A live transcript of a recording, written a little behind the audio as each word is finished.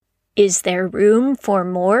Is there room for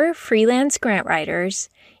more freelance grant writers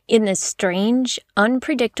in this strange,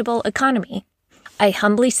 unpredictable economy? I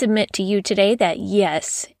humbly submit to you today that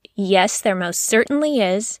yes, there most certainly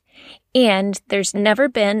is, and there's never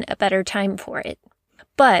been a better time for it.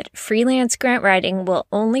 But freelance grant writing will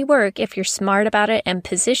only work if you're smart about it and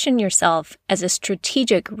position yourself as a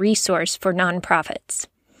strategic resource for nonprofits.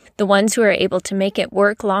 The ones who are able to make it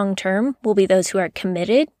work long-term will be those who are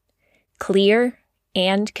committed, clear,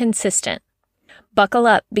 and consistent. Buckle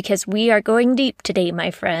up because we are going deep today, my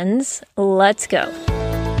friends. Let's go.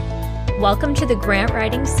 Welcome to the Grant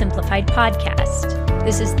Writing Simplified podcast.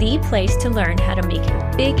 This is the place to learn how to make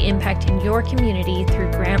a big impact in your community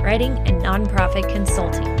through grant writing and nonprofit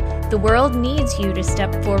consulting. The world needs you to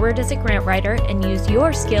step forward as a grant writer and use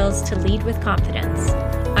your skills to lead with confidence.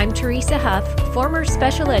 I'm Teresa Huff, former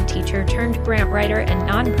special ed teacher turned grant writer and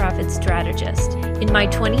nonprofit strategist. In my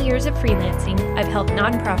 20 years of freelancing, I've helped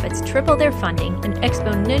nonprofits triple their funding and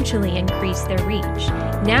exponentially increase their reach.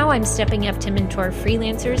 Now I'm stepping up to mentor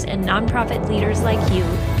freelancers and nonprofit leaders like you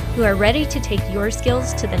who are ready to take your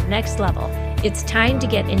skills to the next level. It's time to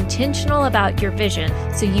get intentional about your vision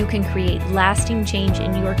so you can create lasting change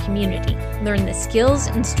in your community. Learn the skills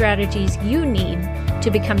and strategies you need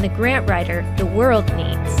to become the grant writer the world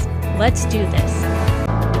needs. Let's do this.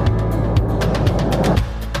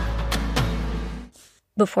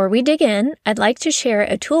 Before we dig in, I'd like to share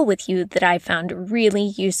a tool with you that I found really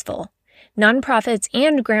useful. Nonprofits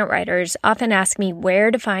and grant writers often ask me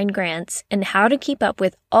where to find grants and how to keep up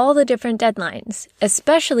with all the different deadlines,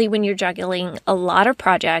 especially when you're juggling a lot of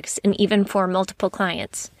projects and even for multiple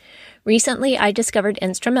clients. Recently, I discovered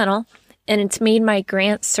Instrumental, and it's made my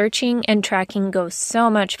grant searching and tracking go so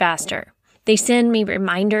much faster. They send me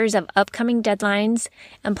reminders of upcoming deadlines,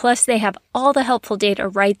 and plus they have all the helpful data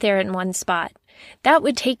right there in one spot. That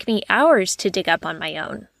would take me hours to dig up on my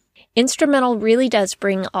own. Instrumental really does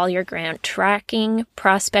bring all your grant tracking,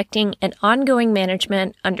 prospecting, and ongoing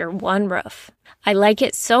management under one roof. I like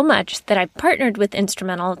it so much that I've partnered with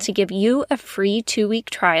Instrumental to give you a free 2-week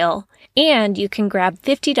trial, and you can grab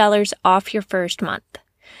 $50 off your first month.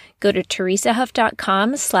 Go to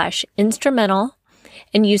teresahuff.com/instrumental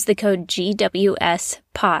and use the code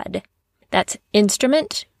GWSPOD. That's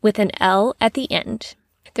instrument with an L at the end.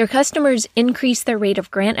 Their customers increase their rate of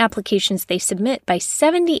grant applications they submit by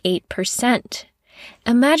 78%.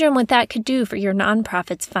 Imagine what that could do for your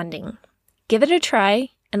nonprofit's funding. Give it a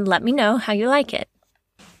try and let me know how you like it.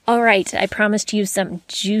 All right, I promised you some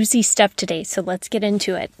juicy stuff today, so let's get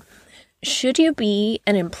into it. Should you be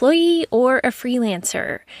an employee or a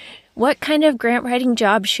freelancer? What kind of grant writing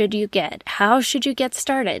job should you get? How should you get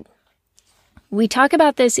started? We talk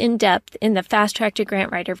about this in depth in the Fast Track to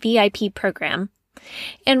Grant Writer VIP program.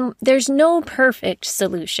 And there's no perfect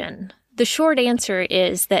solution. The short answer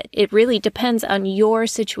is that it really depends on your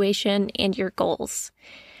situation and your goals.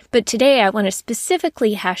 But today I want to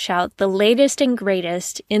specifically hash out the latest and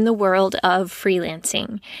greatest in the world of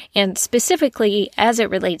freelancing, and specifically as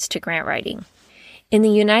it relates to grant writing. In the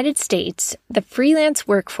United States, the freelance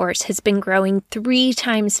workforce has been growing 3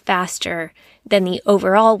 times faster than the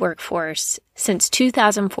overall workforce since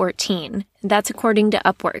 2014. That's according to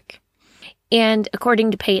Upwork. And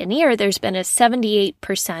according to Payoneer, there's been a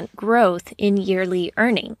 78% growth in yearly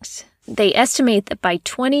earnings. They estimate that by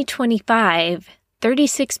 2025,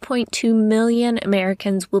 36.2 million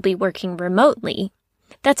Americans will be working remotely.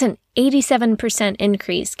 That's an 87%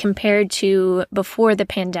 increase compared to before the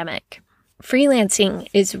pandemic. Freelancing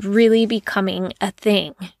is really becoming a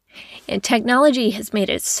thing. And technology has made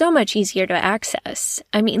it so much easier to access.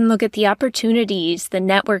 I mean, look at the opportunities, the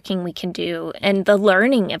networking we can do, and the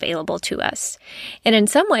learning available to us. And in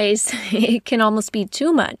some ways, it can almost be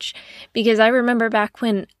too much. Because I remember back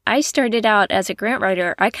when I started out as a grant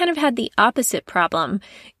writer, I kind of had the opposite problem.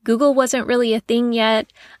 Google wasn't really a thing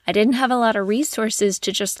yet. I didn't have a lot of resources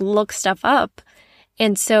to just look stuff up.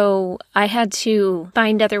 And so I had to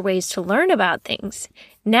find other ways to learn about things.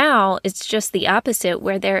 Now it's just the opposite,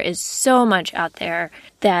 where there is so much out there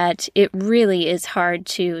that it really is hard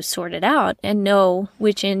to sort it out and know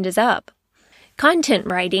which end is up. Content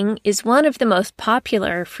writing is one of the most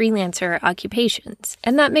popular freelancer occupations,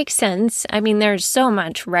 and that makes sense. I mean, there's so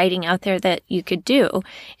much writing out there that you could do,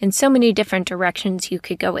 and so many different directions you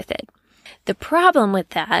could go with it. The problem with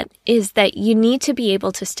that is that you need to be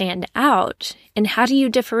able to stand out. And how do you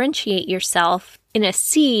differentiate yourself in a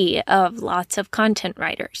sea of lots of content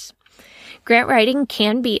writers? Grant writing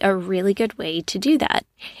can be a really good way to do that.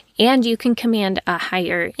 And you can command a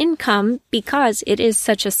higher income because it is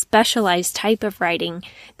such a specialized type of writing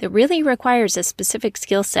that really requires a specific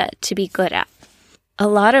skill set to be good at. A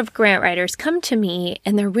lot of grant writers come to me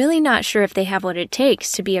and they're really not sure if they have what it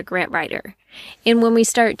takes to be a grant writer. And when we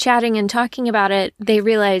start chatting and talking about it, they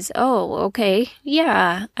realize, oh, okay,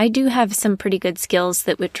 yeah, I do have some pretty good skills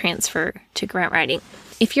that would transfer to grant writing.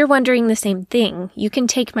 If you're wondering the same thing, you can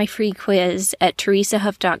take my free quiz at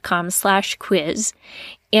teresahuff.com/quiz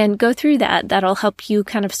and go through that. That'll help you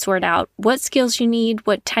kind of sort out what skills you need,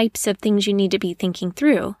 what types of things you need to be thinking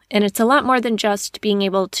through. And it's a lot more than just being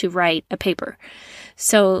able to write a paper.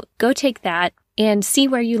 So go take that and see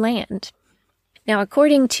where you land. Now,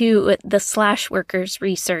 according to the Slashworkers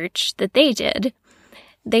research that they did,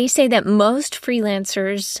 they say that most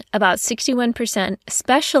freelancers, about 61%,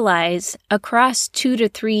 specialize across 2 to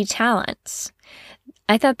 3 talents.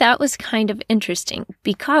 I thought that was kind of interesting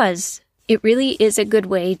because it really is a good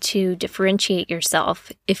way to differentiate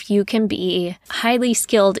yourself if you can be highly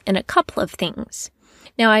skilled in a couple of things.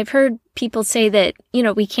 Now, I've heard people say that,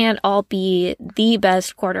 we can't all be the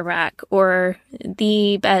best quarterback or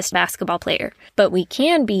the best basketball player, but we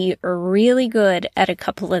can be really good at a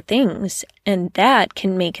couple of things, and that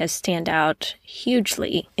can make us stand out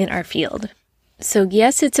hugely in our field. So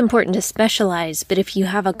yes, it's important to specialize, but if you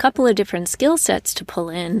have a couple of different skill sets to pull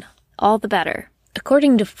in, all the better.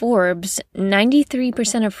 According to Forbes,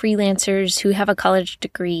 93% of freelancers who have a college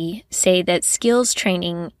degree say that skills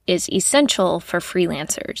training is essential for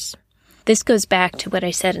freelancers. This goes back to what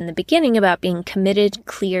I said in the beginning about being committed,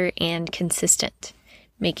 clear, and consistent,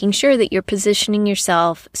 making sure that you're positioning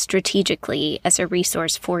yourself strategically as a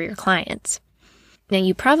resource for your clients. Now,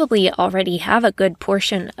 you probably already have a good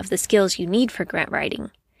portion of the skills you need for grant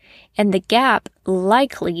writing, and the gap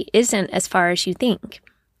likely isn't as far as you think.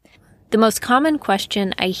 The most common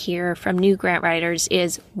question I hear from new grant writers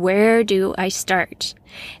is, where do I start?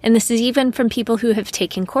 And this is even from people who have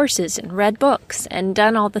taken courses and read books and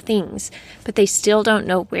done all the things, but they still don't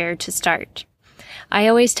know where to start. I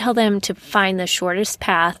always tell them to find the shortest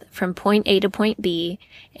path from point A to point B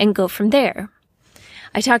and go from there.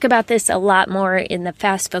 I talk about this a lot more in the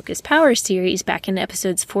Fast Focus Power series back in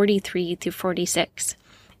episodes 43 through 46.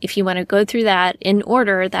 If you want to go through that in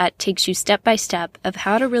order, that takes you step by step of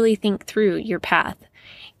how to really think through your path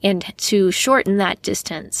and to shorten that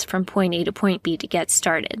distance from point A to point B to get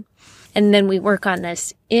started. And then we work on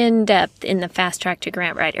this in depth in the Fast Track to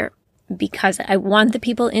Grant Writer because I want the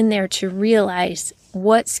people in there to realize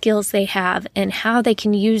what skills they have and how they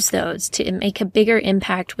can use those to make a bigger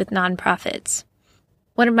impact with nonprofits.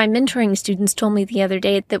 One of my mentoring students told me the other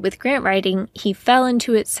day that with grant writing, he fell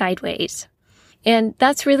into it sideways. And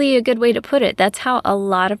that's really a good way to put it. That's how a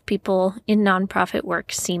lot of people in nonprofit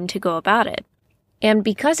work seem to go about it. And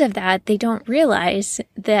because of that, they don't realize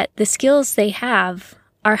that the skills they have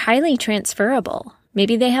are highly transferable.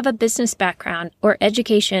 Maybe they have a business background or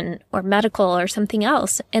education or medical or something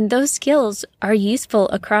else, and those skills are useful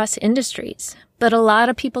across industries. But a lot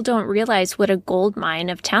of people don't realize what a gold mine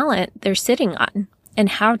of talent they're sitting on and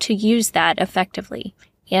how to use that effectively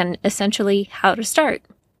and essentially how to start.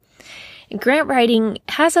 Grant writing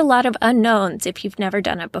has a lot of unknowns if you've never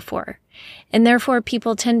done it before, and therefore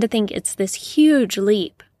people tend to think it's this huge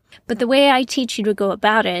leap. But the way I teach you to go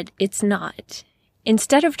about it, it's not.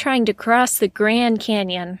 Instead of trying to cross the Grand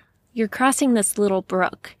Canyon, you're crossing this little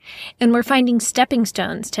brook, and we're finding stepping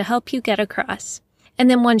stones to help you get across. And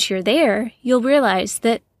then once you're there, you'll realize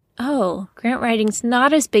that, grant writing's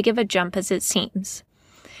not as big of a jump as it seems.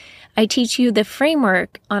 I teach you the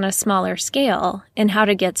framework on a smaller scale and how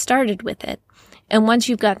to get started with it. And once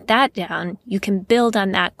you've got that down, you can build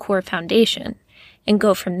on that core foundation and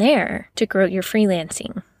go from there to grow your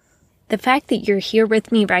freelancing. The fact that you're here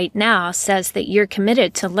with me right now says that you're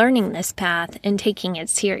committed to learning this path and taking it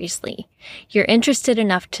seriously. You're interested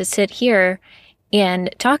enough to sit here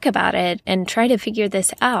and talk about it and try to figure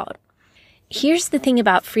this out. Here's the thing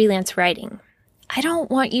about freelance writing. I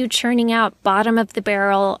don't want you churning out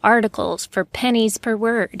bottom-of-the-barrel articles for pennies per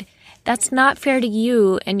word. That's not fair to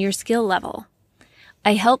you and your skill level.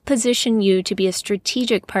 I help position you to be a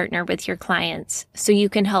strategic partner with your clients so you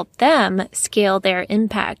can help them scale their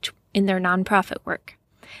impact in their nonprofit work.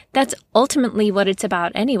 That's ultimately what it's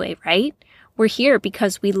about anyway, right? We're here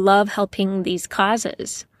because we love helping these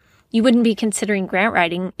causes. You wouldn't be considering grant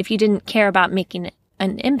writing if you didn't care about making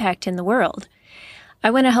an impact in the world.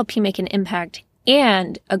 I want to help you make an impact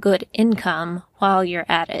and a good income while you're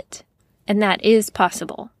at it. And that is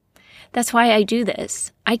possible. That's why I do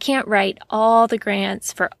this. I can't write all the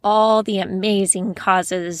grants for all the amazing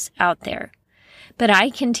causes out there. But I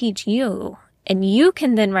can teach you, and you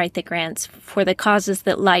can then write the grants for the causes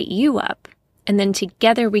that light you up. And then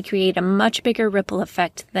together we create a much bigger ripple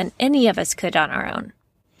effect than any of us could on our own.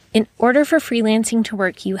 In order for freelancing to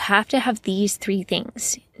work, you have to have these 3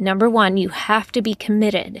 things. Number 1, you have to be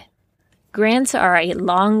committed. Grants are a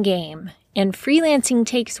long game, and freelancing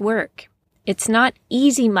takes work. It's not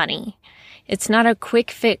easy money. It's not a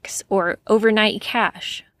quick fix or overnight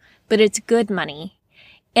cash, but it's good money.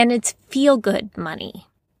 And it's feel-good money,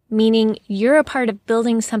 meaning you're a part of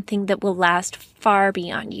building something that will last far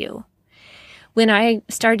beyond you. When I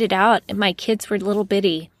started out and my kids were little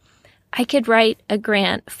bitty, I could write a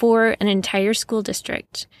grant for an entire school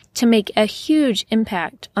district to make a huge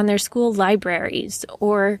impact on their school libraries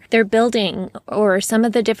or their building or some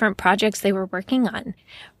of the different projects they were working on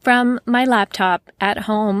from my laptop at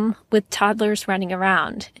home with toddlers running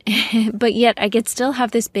around. But yet I could still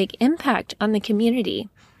have this big impact on the community.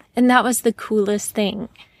 And that was the coolest thing,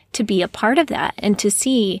 to be a part of that and to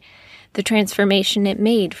see the transformation it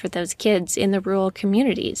made for those kids in the rural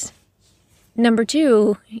communities. Number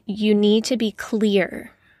 2, you need to be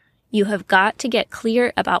clear. You have got to get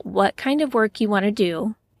clear about what kind of work you want to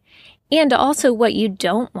do and also what you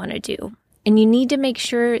don't want to do. And you need to make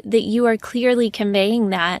sure that you are clearly conveying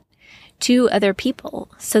that to other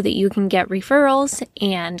people so that you can get referrals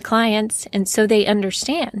and clients and so they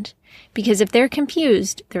understand. Because if they're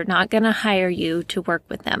confused, they're not going to hire you to work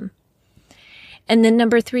with them. And then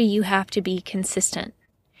number 3, you have to be consistent.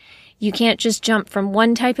 You can't just jump from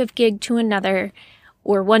one type of gig to another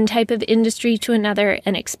or one type of industry to another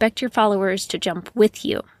and expect your followers to jump with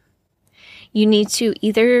you. You need to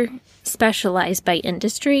either specialize by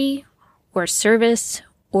industry or service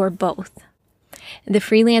or both. The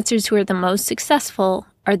freelancers who are the most successful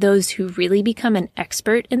are those who really become an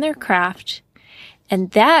expert in their craft, and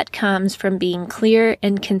that comes from being clear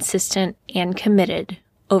and consistent and committed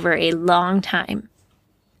over a long time.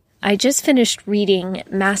 I just finished reading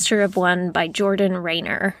Master of One by Jordan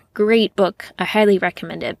Raynor. Great book. I highly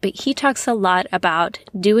recommend it. But he talks a lot about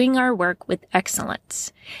doing our work with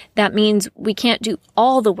excellence. That means we can't do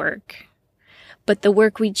all the work, but the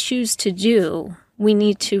work we choose to do, we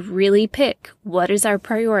need to really pick what is our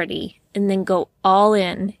priority and then go all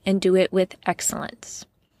in and do it with excellence.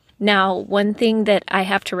 Now, one thing that I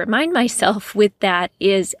have to remind myself with that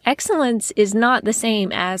is excellence is not the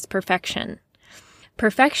same as perfection.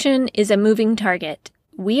 Perfection is a moving target.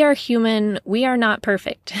 We are human. We are not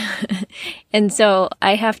perfect. And so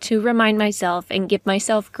I have to remind myself and give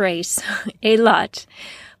myself grace a lot,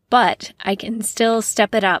 but I can still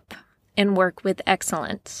step it up and work with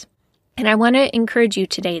excellence. And I want to encourage you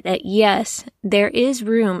today that yes, there is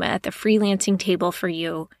room at the freelancing table for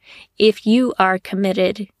you if you are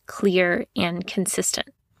committed, clear, and consistent.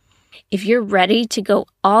 If you're ready to go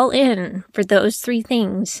all in for those 3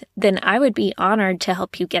 things, then I would be honored to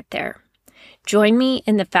help you get there. Join me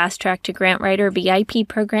in the Fast Track to Grant Writer VIP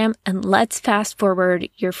program and let's fast forward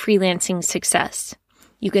your freelancing success.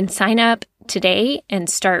 You can sign up today and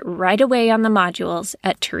start right away on the modules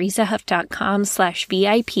at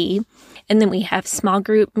teresahuff.com/VIP. And then we have small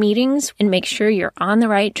group meetings and make sure you're on the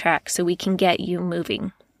right track so we can get you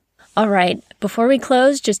moving. All right, before we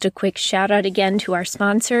close, just a quick shout out again to our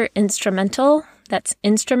sponsor, Instrumental. That's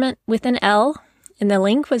instrument with an L. And the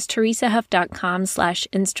link was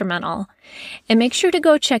teresahuff.com/instrumental. And make sure to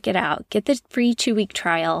go check it out. Get the free 2-week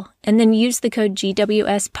trial and then use the code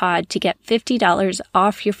GWSPOD to get $50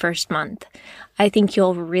 off your first month. I think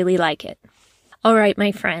you'll really like it. All right,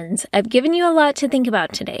 my friends, I've given you a lot to think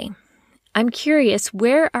about today. I'm curious,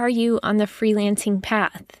 where are you on the freelancing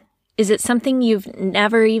path? Is it something you've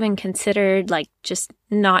never even considered, like just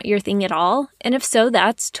not your thing at all? And if so,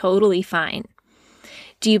 that's totally fine.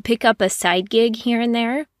 Do you pick up a side gig here and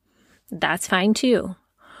there? That's fine too.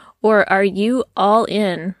 Or are you all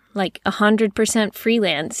in, like 100%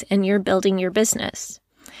 freelance and you're building your business?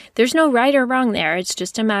 There's no right or wrong there. It's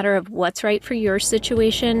just a matter of what's right for your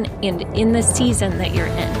situation and in the season that you're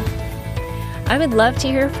in. I would love to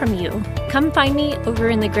hear from you. Come find me over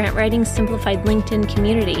in the Grant Writing Simplified LinkedIn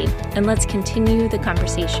community, and let's continue the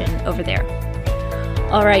conversation over there.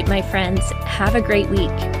 All right, my friends, have a great week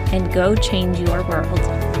and go change your world.